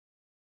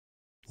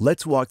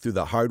Let's walk through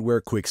the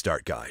Hardware Quick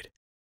Start Guide.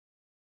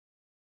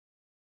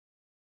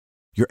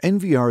 Your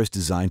NVR is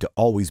designed to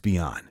always be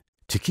on.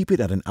 To keep it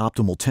at an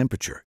optimal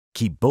temperature,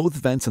 keep both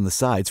vents on the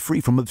sides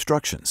free from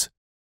obstructions.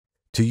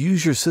 To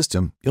use your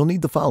system, you'll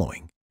need the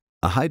following: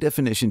 a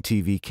high-definition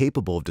TV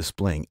capable of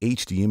displaying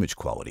HD image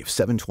quality of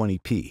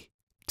 720p,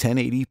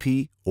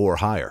 1080p, or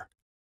higher,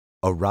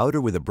 a router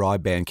with a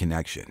broadband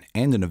connection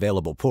and an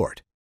available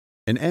port,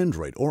 an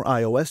Android or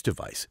iOS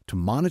device to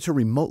monitor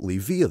remotely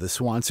via the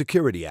Swann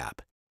Security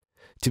app.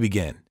 To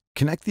begin,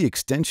 connect the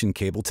extension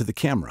cable to the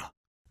camera.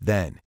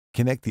 Then,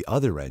 connect the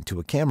other end to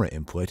a camera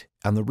input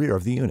on the rear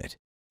of the unit.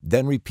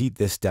 Then repeat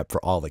this step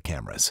for all the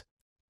cameras.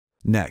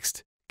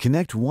 Next,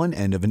 connect one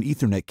end of an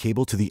Ethernet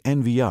cable to the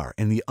NVR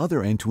and the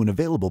other end to an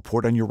available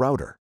port on your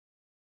router.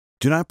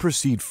 Do not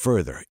proceed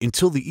further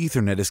until the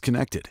Ethernet is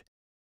connected.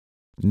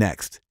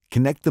 Next,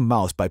 connect the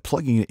mouse by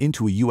plugging it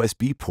into a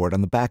USB port on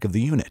the back of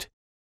the unit.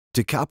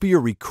 To copy your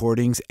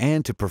recordings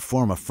and to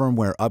perform a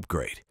firmware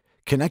upgrade,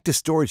 connect a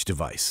storage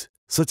device,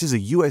 such as a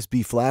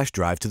USB flash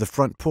drive, to the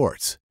front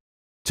ports.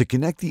 To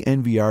connect the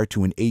NVR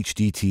to an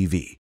HD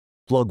TV,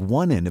 plug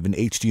one end of an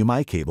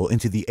HDMI cable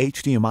into the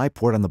HDMI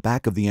port on the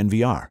back of the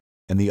NVR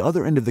and the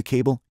other end of the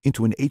cable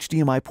into an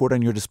HDMI port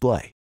on your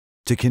display.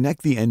 To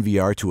connect the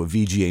NVR to a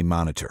VGA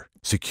monitor,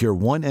 secure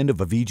one end of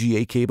a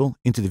VGA cable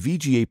into the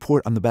VGA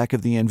port on the back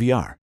of the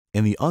NVR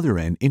and the other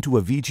end into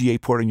a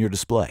VGA port on your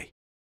display.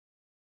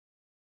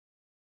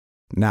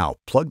 Now,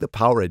 plug the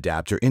power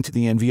adapter into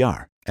the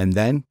NVR and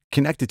then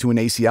connect it to an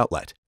AC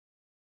outlet.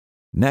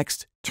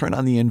 Next, turn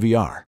on the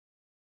NVR.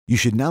 You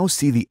should now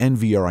see the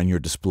NVR on your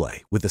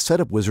display with the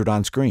Setup Wizard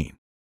on screen.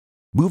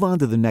 Move on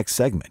to the next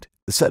segment,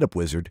 the Setup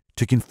Wizard,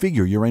 to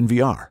configure your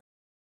NVR.